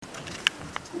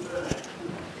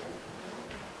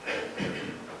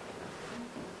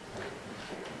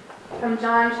from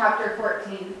John chapter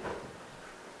 14.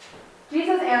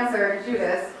 Jesus answered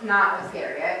Judas, not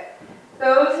Iscariot,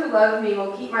 "Those who love me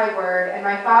will keep my word, and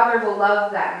my Father will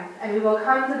love them, and we will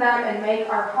come to them and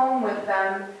make our home with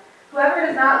them. Whoever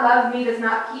does not love me does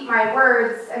not keep my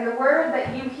words, and the word that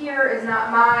you hear is not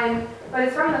mine, but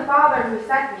is from the Father who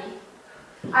sent me.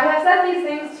 I have said these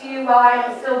things to you while I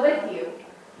am still with you.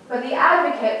 But the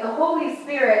Advocate, the Holy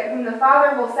Spirit, whom the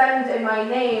Father will send in my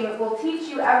name, will teach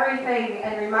you everything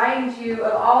and remind you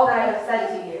of all that I have said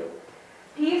to you.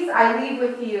 Peace I leave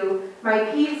with you, my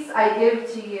peace I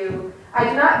give to you. I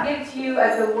do not give to you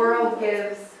as the world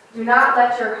gives. Do not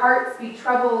let your hearts be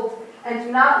troubled, and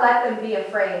do not let them be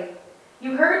afraid.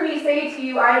 You heard me say to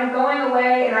you, I am going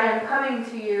away and I am coming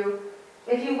to you.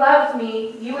 If you loved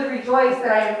me, you would rejoice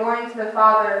that I am going to the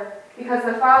Father, because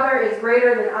the Father is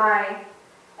greater than I.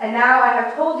 And now I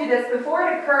have told you this before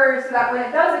it occurs, so that when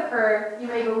it does occur, you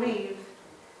may believe."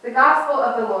 The Gospel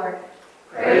of the Lord.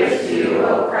 Praise to you,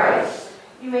 O Christ.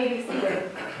 You may be seated.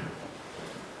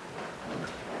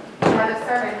 I have a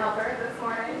sermon helper this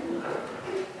morning.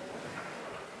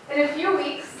 In a few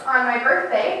weeks, on my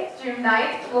birthday, June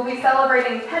 9th, we'll be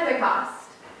celebrating Pentecost.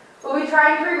 We'll be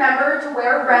trying to remember to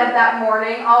wear red that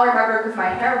morning. I'll remember because my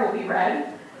hair will be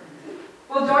red.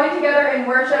 We'll join together in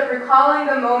worship, recalling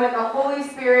the moment the Holy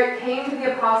Spirit came to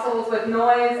the apostles with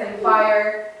noise and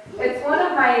fire. It's one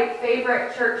of my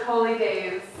favorite church holy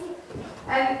days.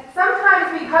 And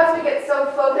sometimes, because we get so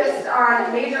focused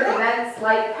on major events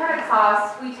like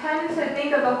Pentecost, we tend to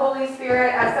think of the Holy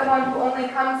Spirit as someone who only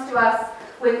comes to us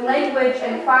with language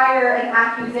and fire and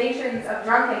accusations of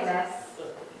drunkenness.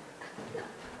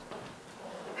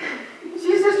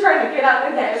 She's just trying to get out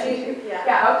of there.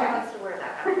 Yeah, okay. She wants to wear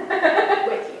that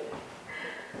with you.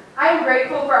 I'm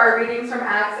grateful for our readings from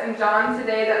Acts and John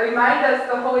today that remind us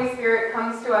the Holy Spirit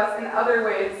comes to us in other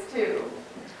ways too.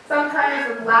 Sometimes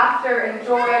with laughter and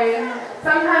joy.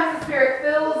 Sometimes the Spirit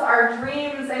fills our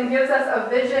dreams and gives us a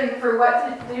vision for what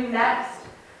to do next.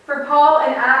 For Paul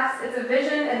in Acts, it's a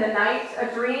vision in the night, a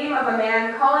dream of a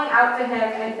man calling out to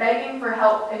him and begging for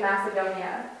help in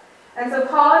Macedonia. And so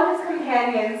Paul and his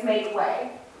companions make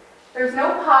way. There's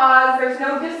no pause, there's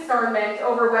no discernment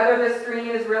over whether this dream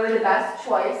is really the best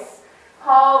choice.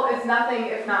 Paul is nothing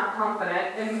if not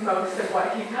confident in most of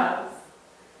what he does.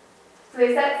 So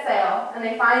they set sail, and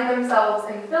they find themselves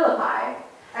in Philippi.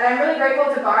 And I'm really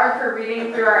grateful to Barb for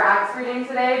reading through our Acts reading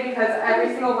today, because every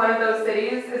single one of those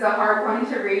cities is a hard one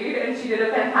to read, and she did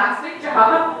a fantastic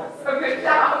job. So good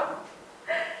job.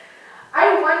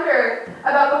 I wonder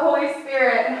about the Holy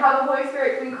Spirit and how the Holy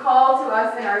Spirit can call to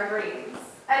us in our dreams.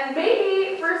 And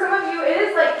maybe for some of you, it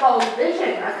is like Paul's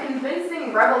vision, a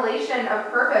convincing revelation of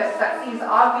purpose that seems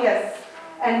obvious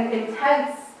and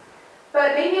intense.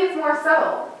 But maybe it's more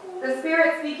subtle, the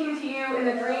Spirit speaking to you in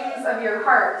the dreams of your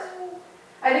heart.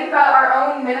 I think about our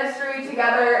own ministry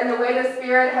together and the way the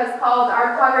Spirit has called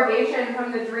our congregation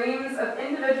from the dreams of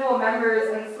individual members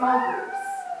in small groups.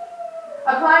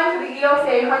 Applying for the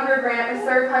ELCA Hunger Grant to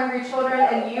serve hungry children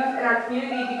and youth in our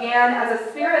community began as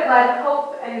a Spirit-led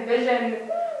hope and vision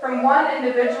from one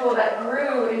individual that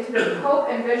grew into the hope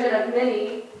and vision of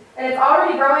many, and it's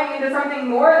already growing into something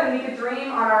more than we could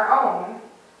dream on our own.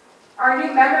 Our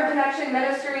new Member Connection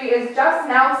ministry is just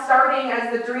now starting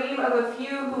as the dream of a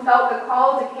few who felt the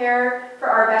call to care for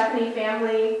our Bethany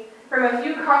family. From a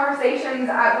few conversations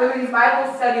at Women's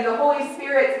Bible Study, the Holy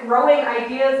Spirit's growing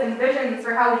ideas and visions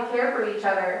for how we care for each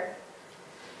other.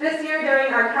 This year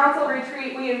during our council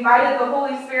retreat, we invited the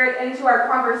Holy Spirit into our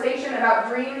conversation about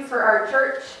dreams for our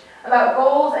church, about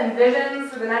goals and visions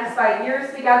for the next 5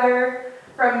 years together.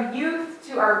 From youth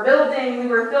to our building, we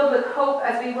were filled with hope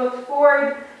as we looked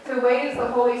forward to ways the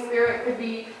Holy Spirit could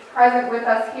be present with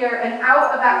us here. And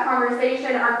out of that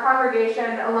conversation, our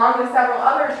congregation, along with several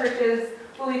other churches,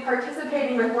 will be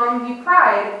participating with Longview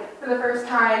Pride for the first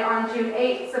time on June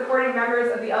 8th, supporting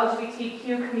members of the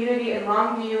LGBTQ community in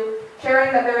Longview,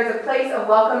 sharing that there is a place of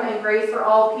welcome and grace for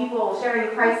all people, sharing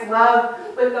Christ's love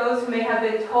with those who may have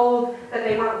been told that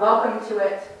they weren't welcome to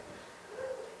it.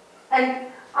 And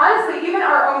honestly, even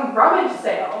our own rummage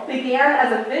sale began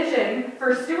as a vision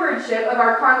for stewardship of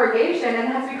our congregation and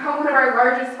has become one of our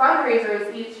largest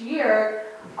fundraisers each year.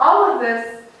 All of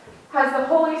this has the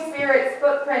Holy Spirit's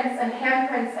footprints and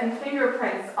handprints and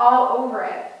fingerprints all over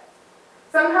it.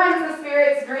 Sometimes the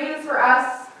Spirit's dreams for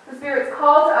us, the Spirit's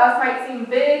call to us might seem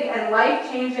big and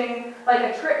life-changing, like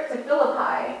a trip to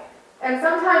Philippi. And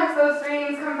sometimes those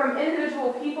dreams come from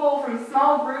individual people, from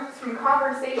small groups, from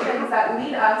conversations that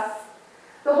lead us.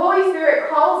 The Holy Spirit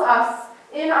calls us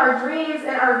in our dreams,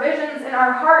 in our visions, in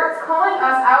our hearts, calling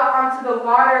us out onto the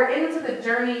water, into the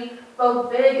journey, both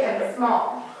big and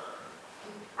small.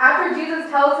 After Jesus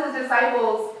tells his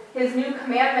disciples his new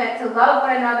commandment to love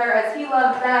one another as he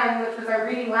loved them, which was our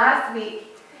reading last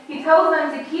week, he tells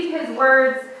them to keep his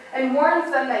words and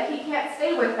warns them that he can't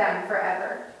stay with them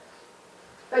forever.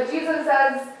 But Jesus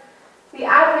says, the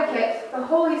Advocate, the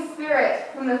Holy Spirit,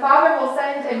 whom the Father will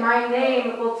send in my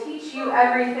name, will teach you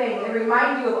everything and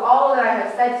remind you of all that I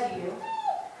have said to you.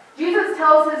 Jesus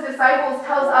tells his disciples,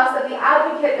 tells us that the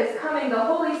Advocate is coming, the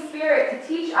Holy Spirit, to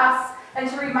teach us and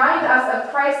to remind us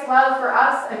of Christ's love for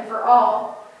us and for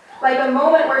all. Like a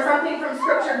moment where something from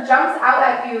Scripture jumps out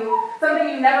at you, something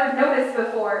you never noticed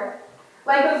before.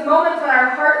 Like those moments when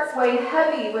our hearts weigh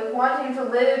heavy with wanting to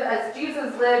live as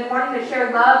Jesus lived, wanting to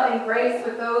share love and grace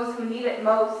with those who need it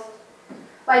most.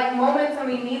 Like moments when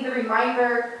we need the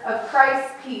reminder of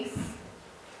Christ's peace.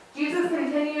 Jesus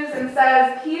continues and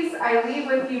says, "Peace I leave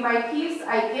with you, my peace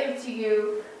I give to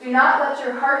you. Do not let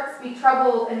your hearts be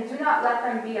troubled, and do not let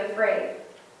them be afraid."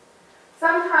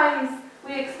 Sometimes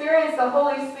we experience the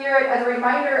Holy Spirit as a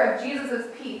reminder of Jesus'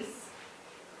 peace.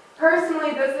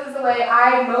 Personally, this is the way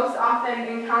I most often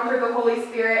encounter the Holy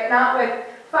Spirit, not with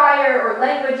fire or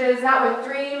languages, not with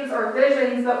dreams or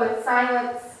visions, but with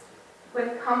silence,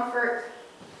 with comfort,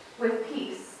 with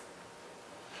peace.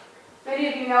 Many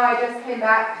of you know I just came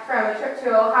back from a trip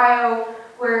to Ohio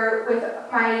where with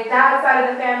my dad's side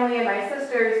of the family and my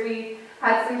sisters, we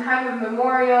had some time of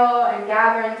memorial and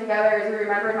gathering together as we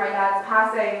remembered my dad's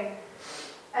passing.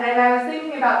 And as I was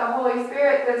thinking about the Holy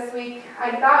Spirit this week,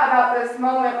 I thought about this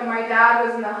moment when my dad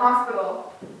was in the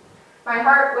hospital. My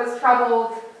heart was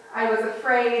troubled, I was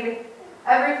afraid,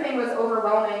 everything was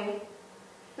overwhelming.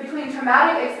 Between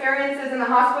traumatic experiences in the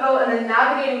hospital and then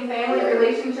navigating family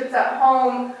relationships at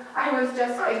home, I was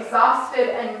just exhausted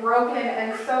and broken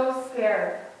and so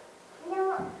scared.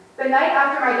 The night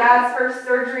after my dad's first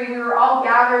surgery, we were all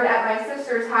gathered at my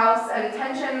sister's house and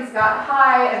tensions got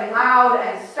high and loud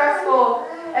and stressful.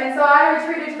 And so I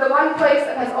retreated to the one place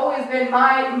that has always been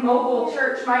my mobile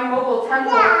church, my mobile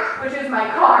temple, which is my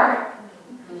car.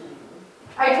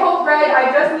 I told Greg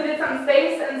I just needed some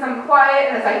space and some quiet,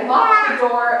 and as I locked the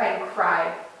door and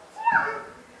cried.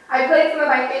 I played some of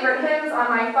my favorite hymns on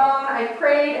my phone, I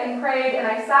prayed, and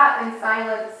I sat in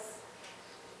silence.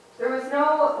 There was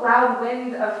no loud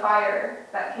wind of fire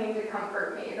that came to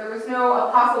comfort me. There was no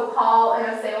Apostle Paul in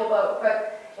a sailboat,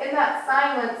 but in that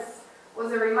silence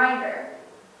was a reminder.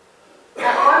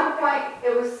 At one point,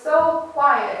 it was so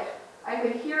quiet, I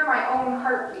could hear my own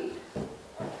heartbeat.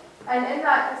 And in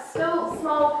that still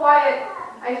small quiet,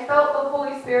 I felt the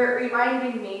Holy Spirit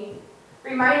reminding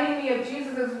me of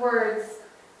Jesus' words,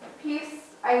 "Peace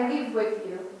I leave with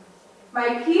you.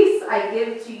 My peace I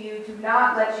give to you. Do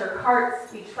not let your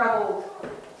hearts be troubled.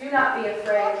 Do not be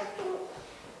afraid."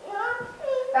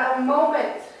 That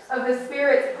moment of the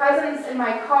Spirit's presence in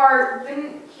my car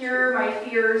didn't cure my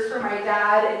fears for my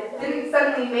dad. It didn't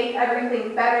suddenly make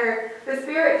everything better. The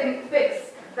Spirit didn't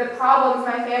fix the problems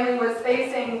my family was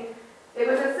facing. It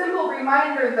was a simple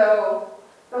reminder, though,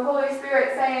 the Holy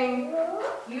Spirit saying,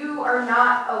 "You are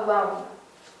not alone.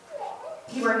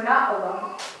 You are not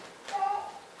alone."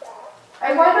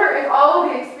 I wonder if all of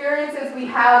the experiences we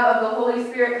have of the Holy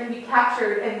Spirit can be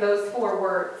captured in those 4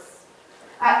 words.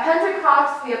 At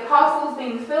Pentecost, the apostles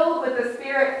being filled with the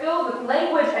Spirit, filled with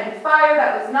language and fire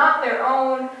that was not their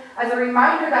own, as a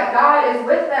reminder that God is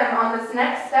with them on this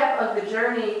next step of the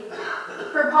journey.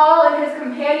 For Paul and his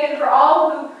companion, for all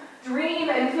who dream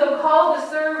and feel called to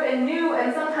serve in new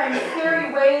and sometimes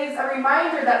scary ways, a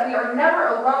reminder that we are never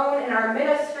alone in our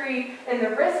ministry, in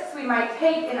the risks we might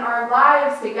take in our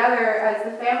lives together as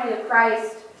the family of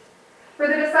Christ. For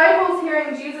the disciples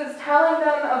hearing Jesus telling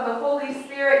them of the Holy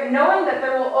Spirit, knowing that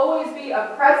there will always be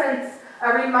a presence,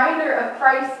 a reminder of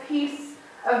Christ's peace,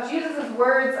 of Jesus'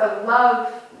 words of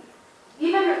love.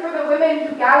 Even for the women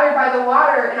who gathered by the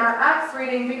water in our Acts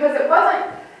reading, because it wasn't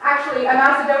actually a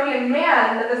Macedonian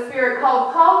man that the Spirit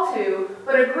called Paul to,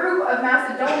 but a group of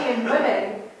Macedonian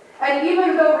women. And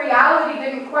even though reality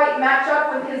didn't quite match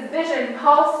up with his vision,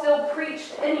 Paul still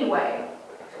preached anyway.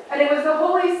 And it was the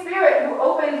Holy Spirit who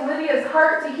opened Lydia's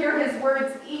heart to hear his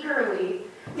words eagerly,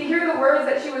 to hear the words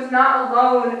that she was not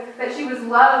alone, that she was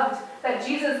loved, that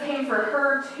Jesus came for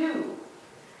her too.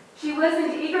 She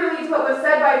listened eagerly to what was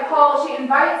said by Paul. She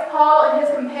invites Paul and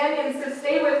his companions to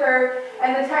stay with her,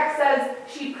 and the text says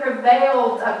she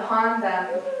prevailed upon them.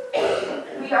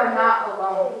 We are not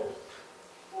alone.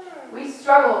 We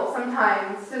struggle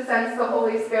sometimes to sense the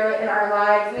Holy Spirit in our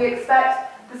lives. We expect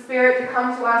the Spirit to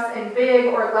come to us in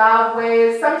big or loud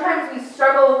ways. Sometimes we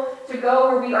struggle to go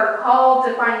where we are called,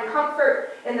 to find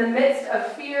comfort in the midst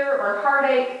of fear or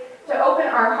heartache, to open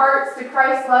our hearts to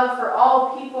Christ's love for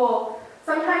all people.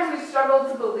 Sometimes we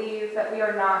struggle to believe that we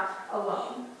are not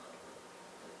alone.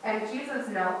 And Jesus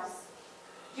knows.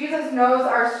 Jesus knows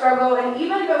our struggle, and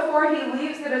even before he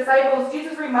leaves the disciples,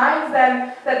 Jesus reminds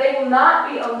them that they will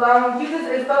not be alone. Jesus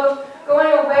is both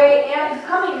going away and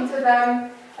coming to them.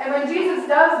 And when Jesus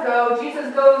does go,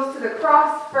 Jesus goes to the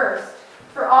cross first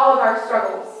for all of our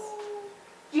struggles.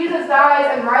 Jesus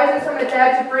dies and rises from the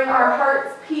dead to bring our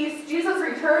hearts peace. Jesus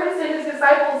returns to his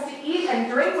disciples to eat and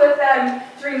drink with them,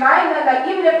 to remind them that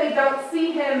even if they don't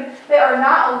see him, they are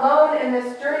not alone in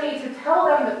this journey, to tell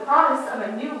them the promise of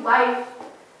a new life.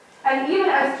 And even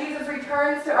as Jesus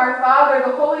returns to our Father,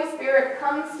 the Holy Spirit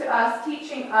comes to us,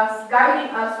 teaching us,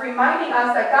 guiding us, reminding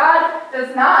us that God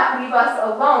does not leave us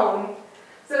alone,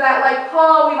 so that like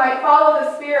Paul, we might follow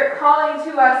the Spirit calling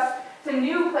to us to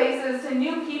new places, to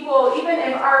new people, even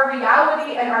if our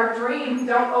reality and our dreams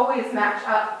don't always match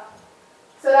up.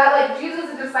 So that like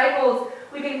Jesus' disciples,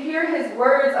 we can hear his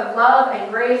words of love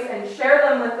and grace and share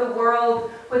them with the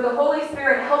world, with the Holy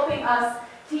Spirit helping us,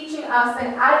 teaching us,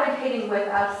 and advocating with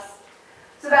us.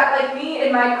 So that like me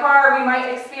in my car, we might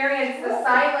experience the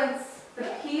silence, the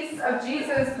peace of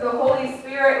Jesus through the Holy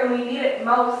Spirit when we need it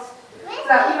most. So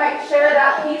that we might share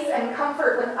that peace and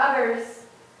comfort with others.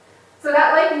 So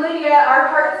that like Lydia, our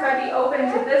hearts might be open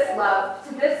to this love,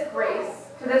 to this grace,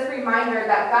 to this reminder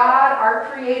that God, our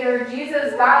Creator,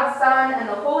 Jesus, God's Son, and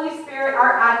the Holy Spirit,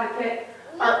 our Advocate,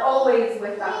 are always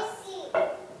with us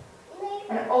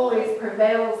and always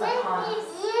prevails upon us.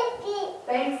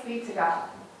 Thanks be to God.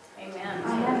 Amen.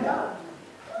 Amen.